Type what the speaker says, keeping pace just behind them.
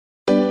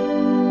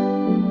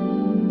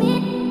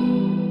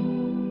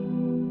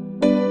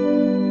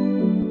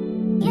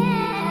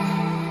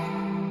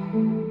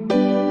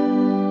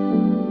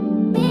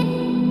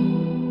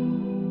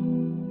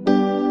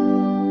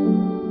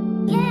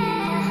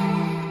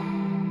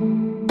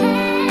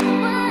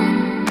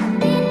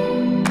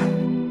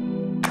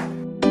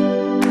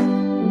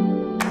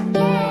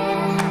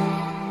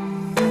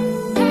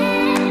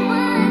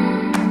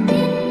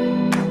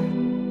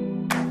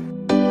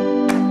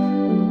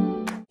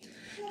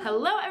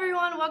Hello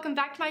everyone, welcome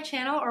back to my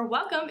channel, or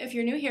welcome if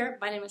you're new here.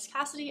 My name is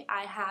Cassidy.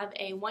 I have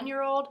a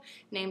 1-year-old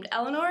named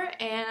Eleanor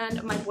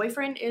and my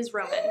boyfriend is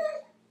Roman.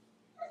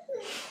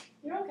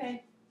 You're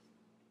okay.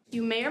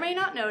 You may or may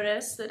not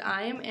notice that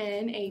I am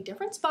in a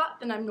different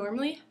spot than I'm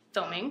normally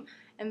filming,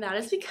 and that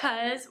is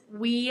because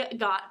we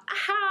got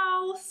a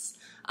house.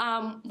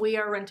 We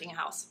are renting a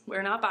house.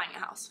 We're not buying a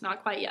house,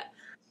 not quite yet.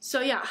 So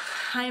yeah,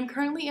 I am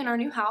currently in our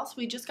new house.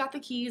 We just got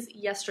the keys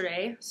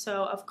yesterday,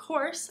 so of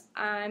course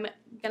I'm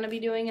gonna be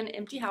doing an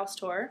empty house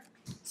tour.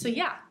 So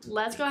yeah,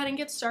 let's go ahead and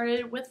get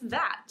started with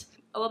that.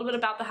 A little bit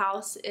about the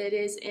house. It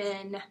is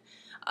in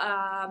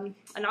a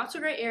not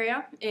so great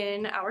area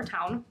in our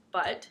town,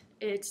 but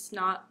it's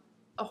not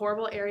a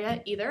horrible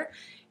area either.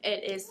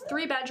 It is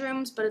 3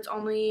 bedrooms, but it's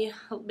only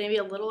maybe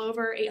a little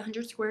over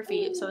 800 square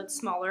feet, so it's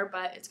smaller,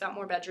 but it's got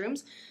more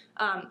bedrooms.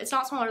 It's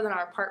not smaller than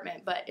our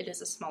apartment, but it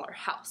is a smaller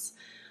house.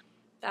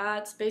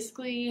 That's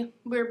basically,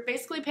 we're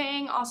basically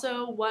paying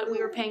also what we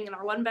were paying in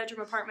our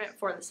 1-bedroom apartment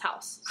for this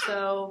house.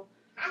 So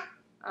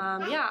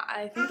yeah,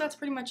 I think that's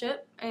pretty much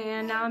it.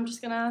 And now I'm just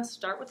gonna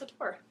start with the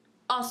tour.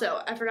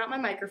 Also, I forgot my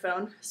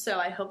microphone, so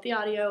I hope the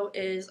audio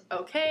is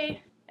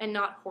okay and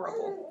not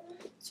horrible.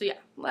 So yeah,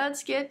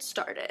 let's get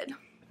started.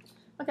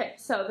 Okay,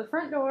 so the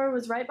front door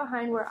was right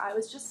behind where I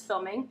was just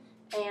filming,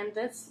 and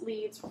this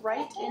leads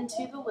right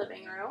into the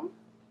living room.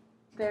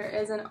 There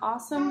is an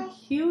awesome,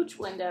 huge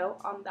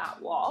window on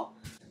that wall.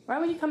 Right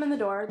when you come in the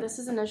door, this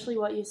is initially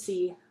what you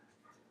see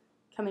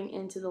coming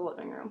into the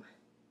living room.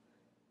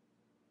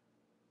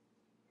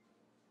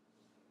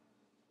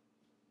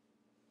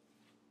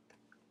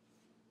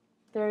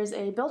 There's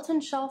a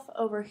built-in shelf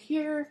over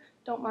here.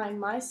 Don't mind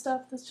my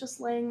stuff that's just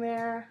laying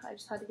there. I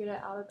just had to get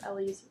it out of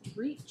Ellie's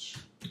reach.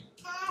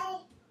 Hey.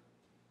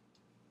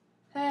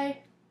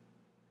 Hey.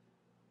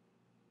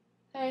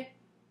 Hey.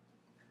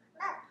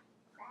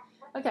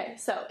 Okay,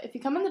 so if you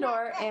come in the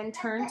door and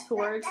turn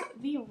towards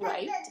the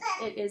right,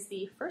 it is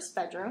the first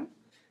bedroom.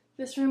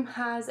 This room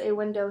has a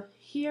window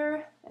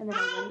here and then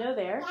a window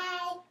there.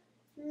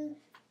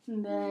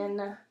 And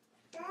then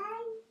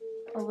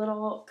a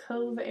little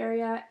cove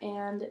area,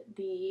 and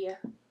the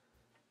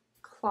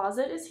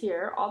closet is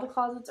here. All the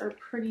closets are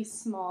pretty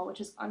small,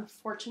 which is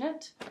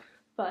unfortunate,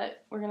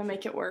 but we're gonna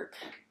make it work.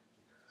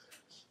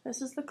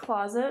 This is the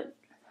closet.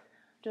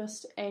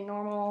 Just a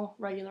normal,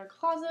 regular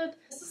closet.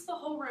 This is the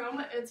whole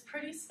room. It's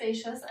pretty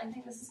spacious. I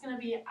think this is going to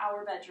be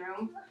our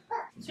bedroom.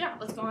 So yeah,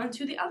 let's go on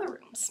to the other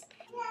rooms.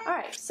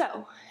 Alright,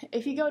 so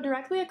if you go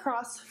directly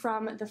across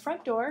from the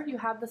front door, you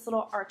have this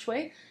little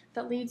archway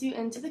that leads you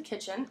into the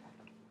kitchen.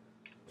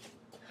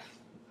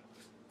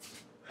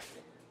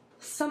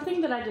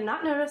 Something that I did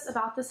not notice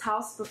about this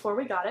house before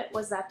we got it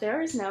was that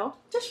there is no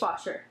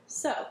dishwasher.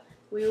 So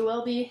we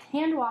will be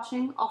hand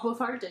washing all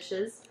of our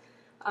dishes.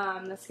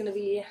 That's going to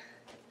be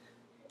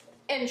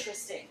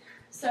interesting.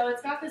 So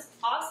it's got this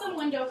awesome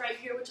window right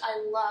here, which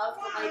I love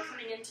for like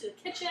coming into the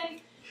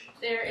kitchen.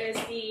 There is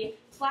the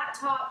flat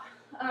top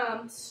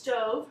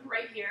stove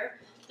right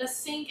here. The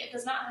sink, it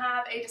does not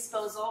have a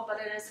disposal, but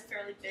it is a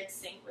fairly big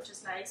sink, which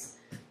is nice.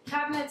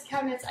 Cabinets.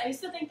 I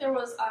used to think there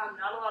was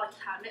not a lot of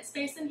cabinet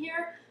space in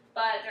here,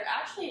 but there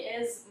actually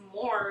is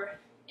more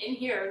in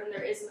here than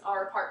there is in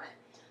our apartment.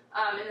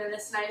 And then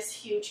this nice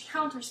huge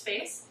counter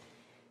space.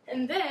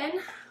 And then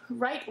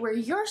right where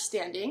you're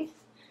standing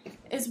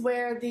is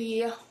where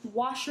the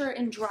washer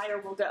and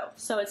dryer will go.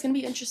 So it's going to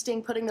be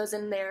interesting putting those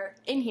in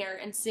here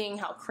and seeing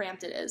how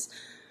cramped it is.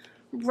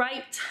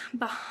 Right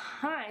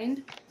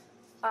behind,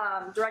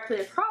 directly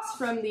across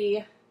from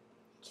the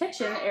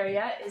kitchen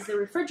area is the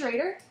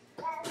refrigerator.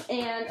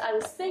 And I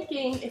was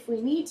thinking if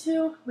we need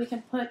to, we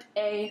can put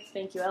a,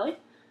 thank you Ellie,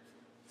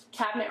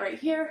 cabinet right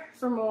here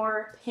for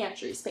more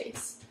pantry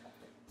space.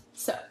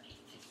 So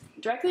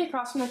directly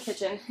across from the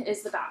kitchen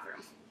is the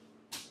bathroom.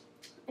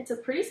 It's a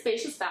pretty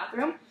spacious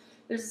bathroom.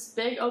 There's this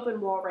big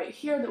open wall right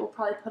here that we'll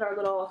probably put our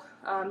little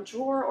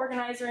drawer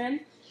organizer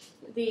in.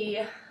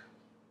 The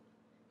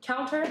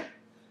counter,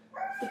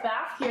 the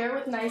bath here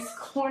with nice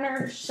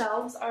corner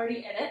shelves already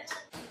in it.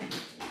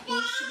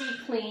 These should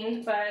be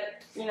cleaned,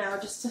 but you know,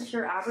 just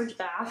your average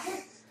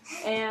bath.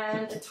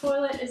 And the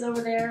toilet is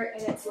over there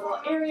in its little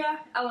area.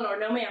 Eleanor,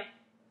 no ma'am.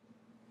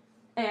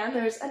 And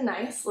there's a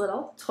nice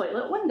little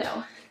toilet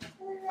window.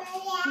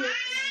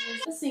 Here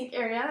is the sink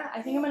area.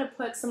 I think I'm going to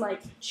put some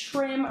like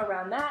trim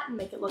around that and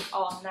make it look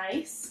all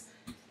nice.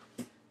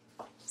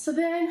 So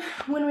then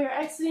when we are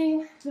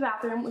exiting the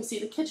bathroom, we see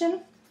the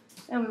kitchen,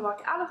 and we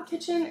walk out of the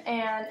kitchen,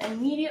 and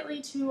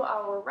immediately to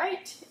our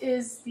right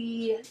is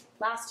the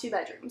last 2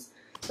 bedrooms.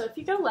 So if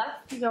you go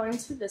left, you go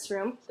into this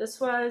room. This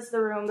was the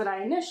room that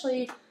I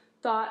initially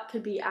thought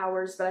could be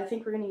ours, but I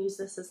think we're going to use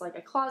this as like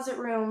a closet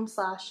room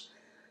slash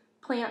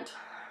plant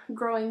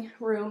growing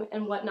room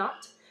and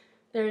whatnot.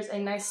 There's a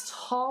nice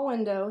tall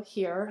window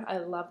here. I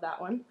love that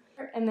one.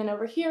 And then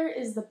over here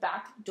is the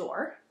back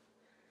door.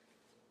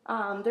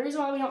 The reason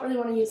why we don't really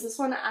want to use this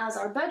one as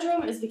our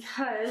bedroom is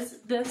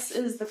because this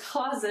is the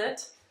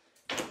closet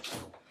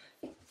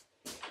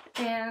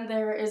And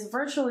there is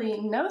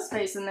virtually no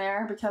space in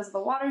there because of the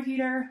water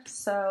heater,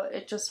 so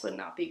it just would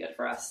not be good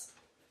for us.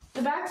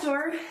 The back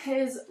door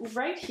is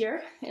right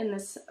here in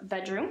this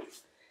bedroom,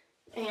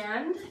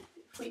 and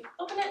if we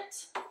open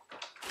it,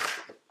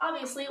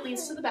 obviously it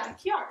leads to the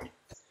backyard.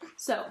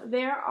 So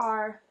there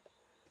are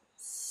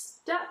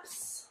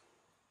steps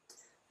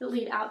that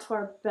lead out to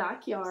our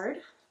backyard.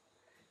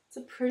 It's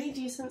a pretty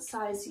decent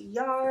sized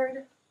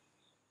yard.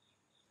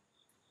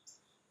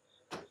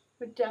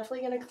 We're definitely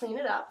going to clean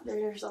it up.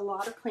 There's a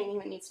lot of cleaning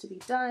that needs to be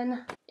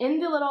done. In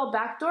the little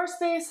back door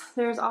space,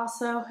 there's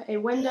also a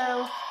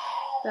window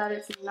that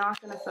it's not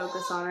going to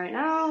focus on right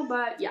now,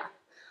 but yeah,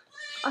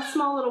 a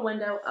small little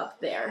window up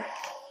there.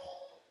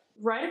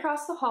 Right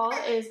across the hall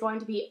is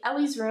going to be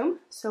Ellie's room,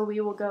 so we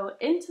will go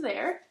into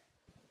there.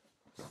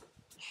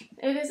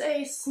 It is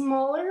a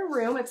smaller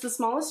room. It's the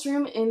smallest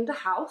room in the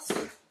house,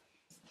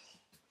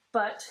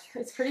 but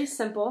it's pretty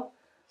simple.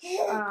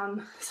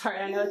 Sorry,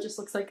 I know it just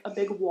looks like a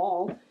big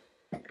wall.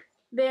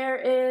 There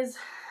is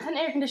an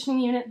air conditioning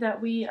unit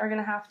that we are going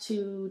to have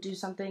to do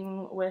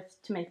something with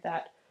to make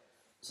that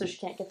so she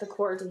can't get the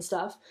cords and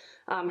stuff.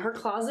 Her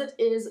closet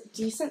is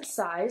decent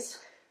size,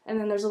 and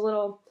then there's a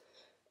little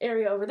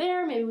area over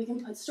there. Maybe we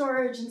can put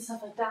storage and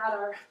stuff like that,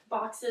 or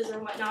boxes or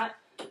whatnot.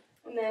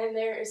 And then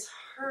there is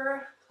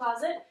her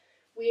closet.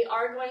 We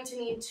are going to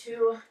need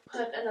to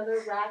put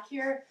another rack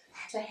here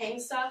to hang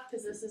stuff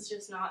because this is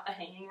just not a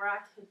hanging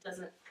rack. It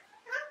doesn't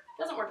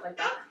work like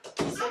that.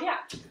 So yeah,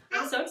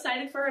 I'm so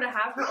excited for her to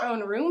have her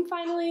own room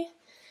finally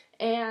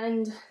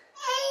and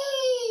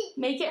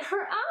make it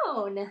her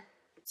own.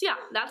 So yeah,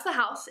 that's the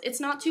house. It's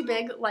not too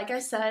big, like I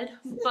said,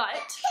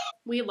 but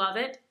we love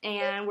it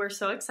and we're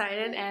so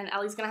excited, and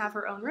Ellie's gonna have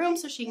her own room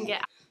so she can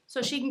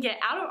get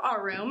out of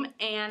our room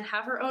and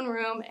have her own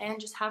room and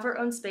just have her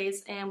own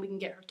space, and we can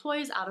get her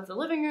toys out of the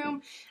living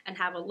room and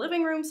have a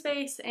living room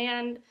space.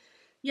 And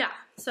yeah,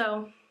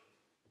 so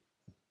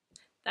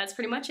that's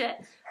pretty much it.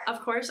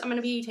 Of course, I'm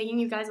gonna be taking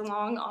you guys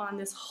along on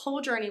this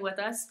whole journey with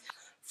us,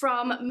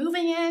 from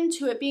moving in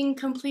to it being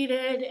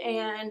completed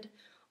and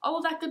all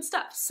of that good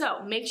stuff.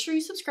 So make sure you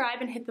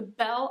subscribe and hit the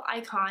bell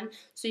icon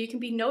so you can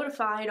be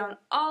notified on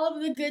all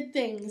of the good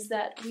things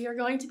that we are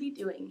going to be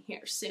doing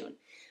here soon.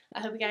 I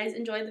hope you guys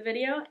enjoyed the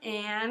video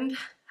and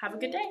have a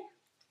good day.